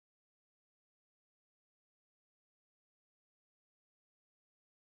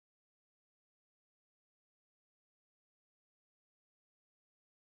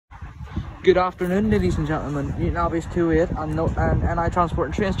Good afternoon, ladies and gentlemen. Newtownabbey's 28 and NI Transport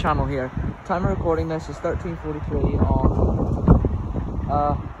and Trains channel here. Time of recording this is 13:43 on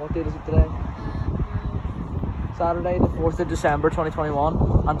what date is it today? Saturday, the 4th of December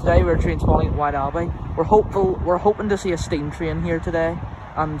 2021. And today we're train spotting at Whiteabbey. We're hoping to see a steam train here today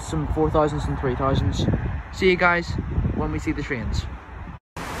and some 4000s and 3000s. See you guys when we see the trains.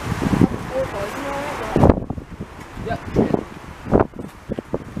 Yep.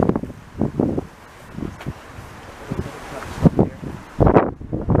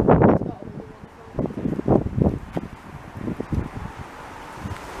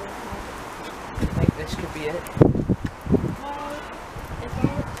 This could be it.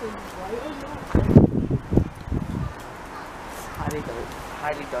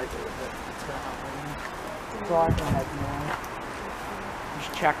 Highly doubt it, but it's gonna happen. Drive ahead now.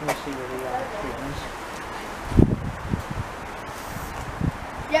 Just checking to see where the train is.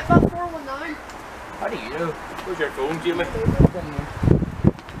 Yep, that's 419. How do you know? Where's your phone, Jamie?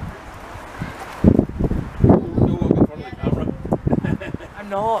 No one in front of the camera. I'm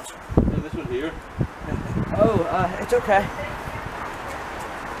not. No, this one here. Oh, it's okay.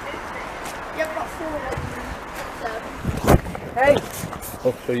 Yep, that's 417. Hey!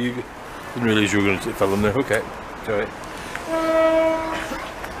 Oh, so you didn't realise you were going to film there. Okay, sorry.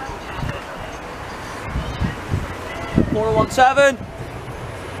 Four 117.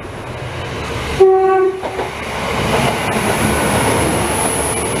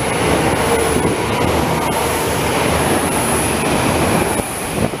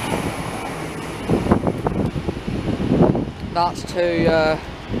 That's to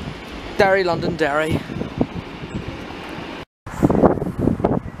Derry, London, Derry.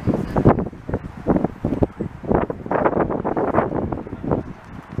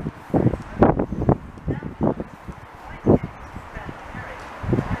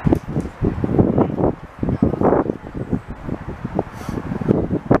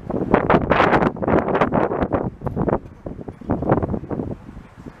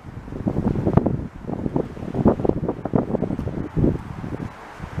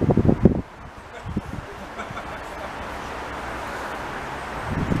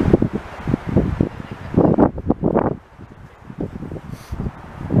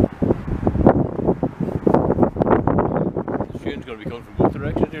 Train's going to be coming from both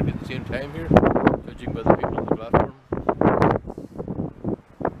directions here at the same time here, judging by the people on the platform.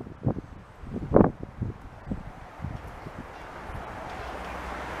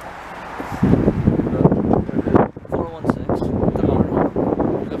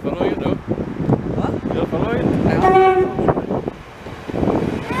 You'll follow you, no? What? You'll follow you?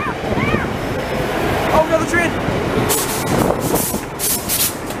 Oh, another train!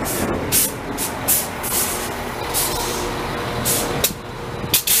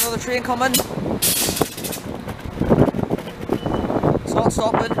 Another train coming. It's not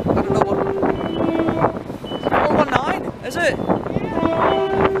stopping. I don't know what. 419, is it?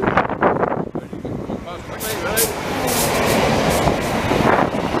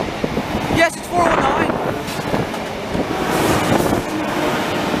 Yes, it's 419.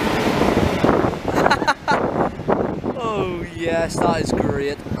 Oh yes, that is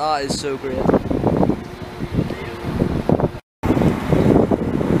great. That is so great.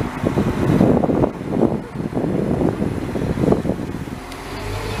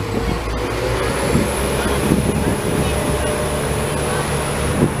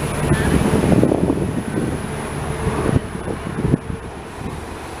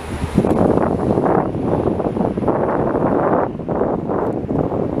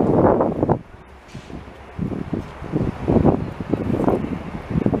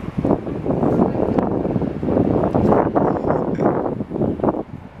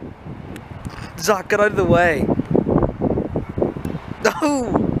 Zach, get out of the way. No!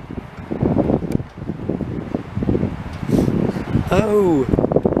 Oh!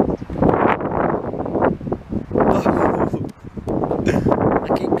 Oh! I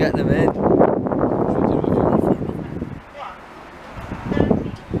keep getting him in.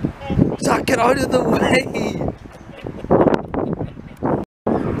 Zach, get out of the way!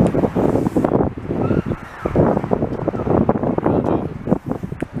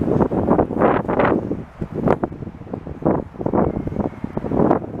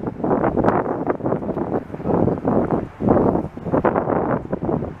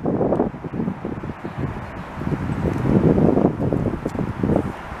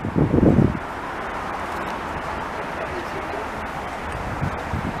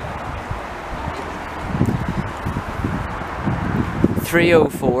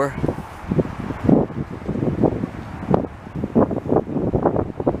 .304.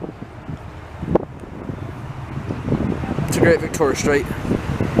 the Great Victoria Street.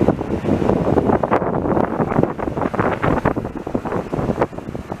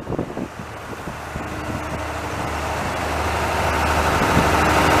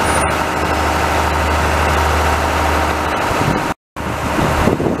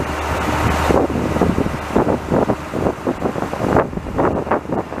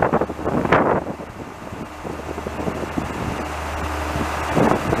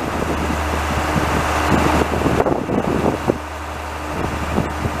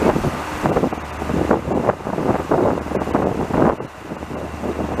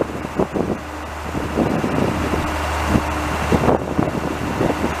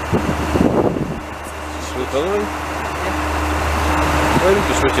 Following? Why don't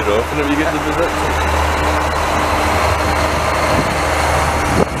you switch it off whenever you get to visit?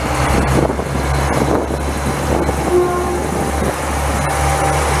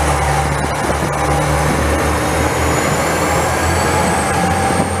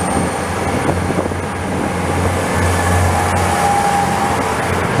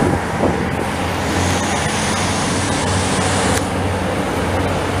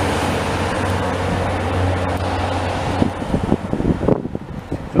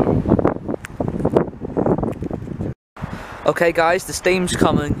 Okay guys, the steam's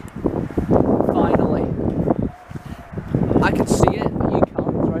coming. Finally. I can see it, but you can't.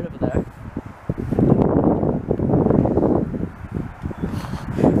 It's right over there.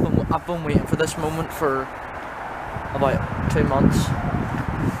 I've been waiting for this moment for about 2 months.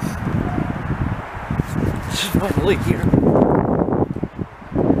 It's finally here.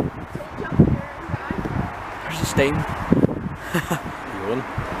 There's the steam. You on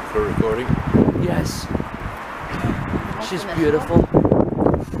for recording? Yes. She's beautiful.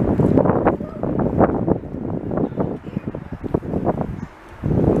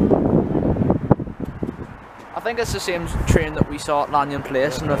 I think it's the same train that we saw at Lanyon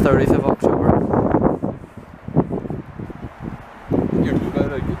Place on the 30th of October. You're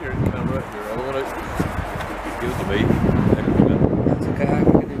about out, get your camera, your other one out. Give it to me. I can do it. It's okay, I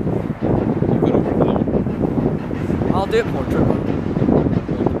can do it. You've got over the limit. I'll do it portrait.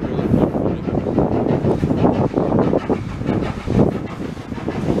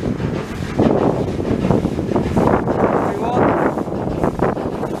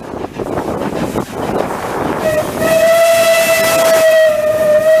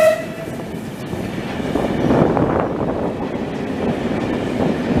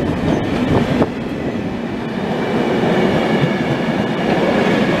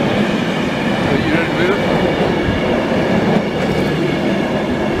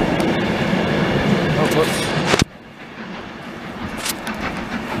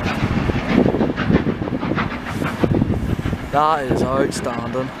 That is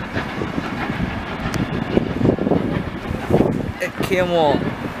outstanding. It came what?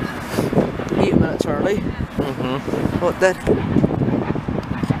 8 minutes early. What did?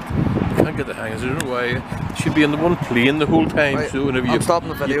 Can't get the hang of it. I don't know why. It should be on the one plane the whole time. Right, So whenever I'm stopping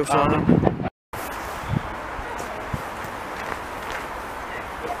the video for a minute.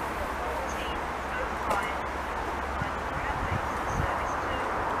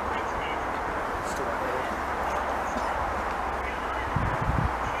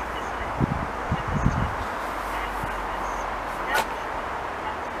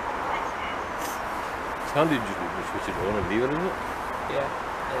 It's handy to just switch it on and leave it, isn't it? Yeah,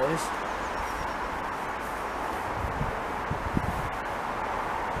 it is.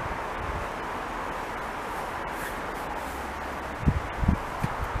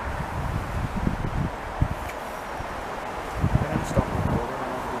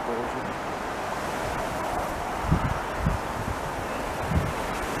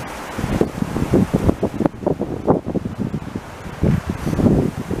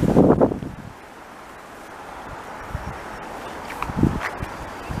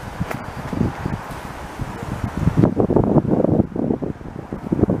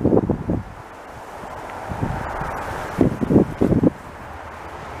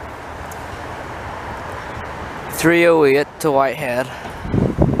 .308 to Whitehead.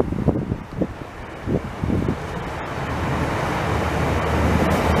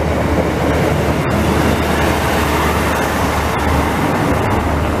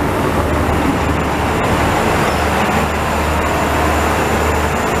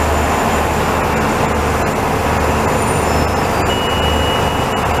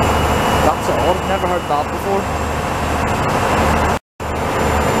 That's odd, I've never heard that before.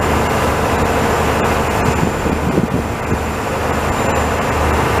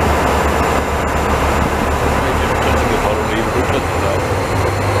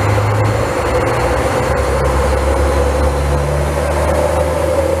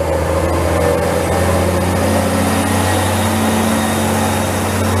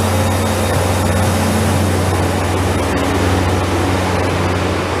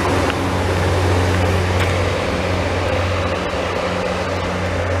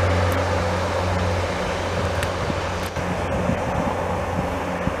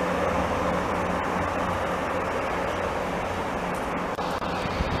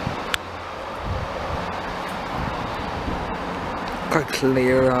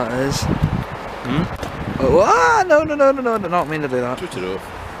 clear that is. Hmm? Oh, ah, no, not mean to do that. Switch it off.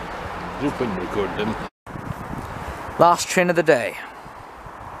 There's no point in recording them. Last train of the day.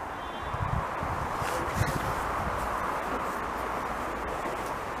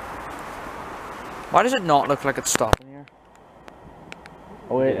 Why does it not look like it's stopping here?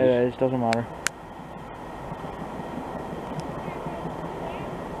 Oh wait, it is, doesn't matter.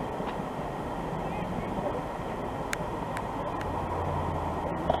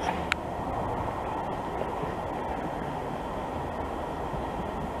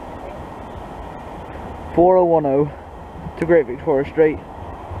 (4010) to Great Victoria Street.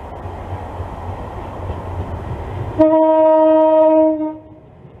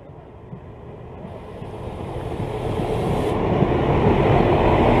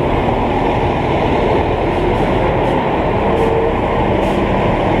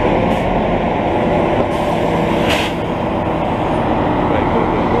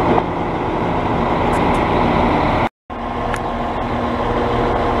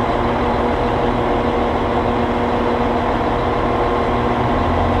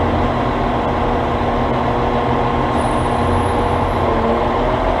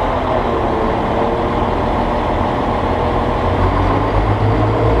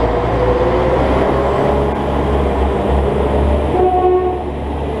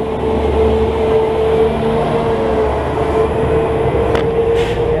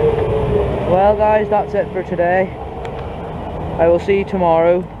 Well guys, that's it for today. I will see you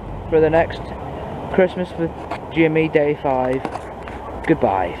tomorrow for the next Christmas with Jimmy Day 5.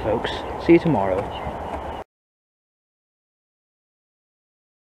 Goodbye folks. See you tomorrow.